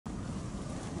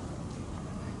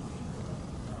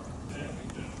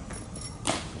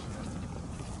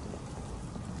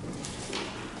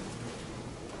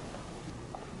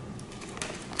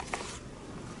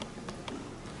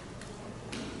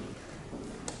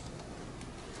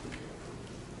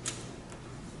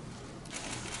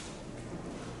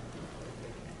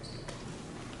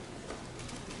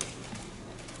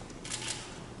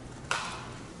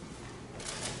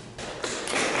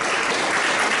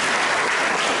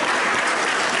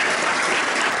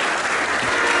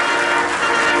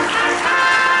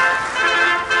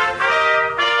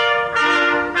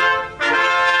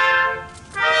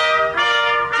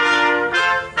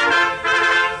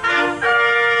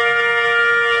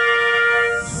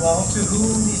To all to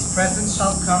whom these presents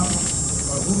shall come,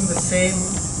 or whom the same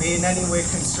may in any way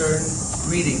concern,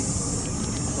 greeting.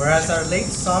 Whereas our late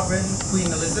sovereign, Queen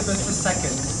Elizabeth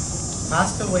II,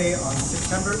 passed away on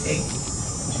September 8,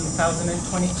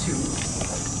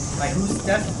 2022, by whose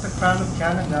death the Crown of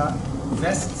Canada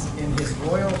vests in His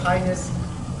Royal Highness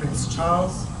Prince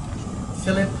Charles,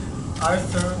 Philip,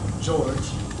 Arthur, George,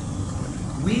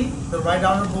 we, the Right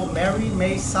Honourable Mary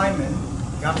May Simon,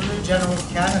 Governor-General of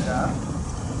Canada,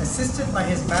 assisted by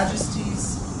His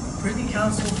Majesty's Privy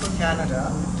Council for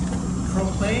Canada,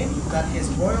 proclaim that His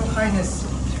Royal Highness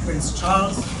Prince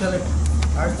Charles Philip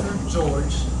Arthur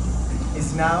George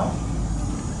is now,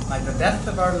 by the death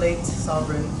of our late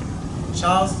sovereign,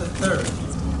 Charles III,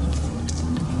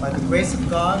 by the grace of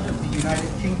God of the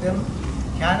United Kingdom,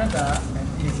 Canada, and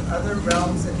His other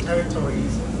realms and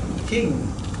territories,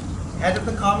 King, Head of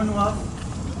the Commonwealth,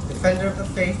 Defender of the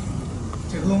Faith,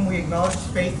 to whom we acknowledge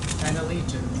faith and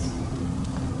allegiance.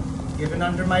 Given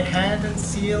under my hand and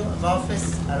seal of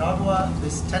office at Ottawa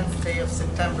this 10th day of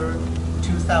September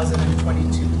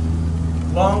 2022.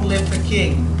 Long live the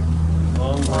King!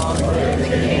 Long live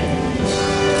the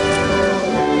King!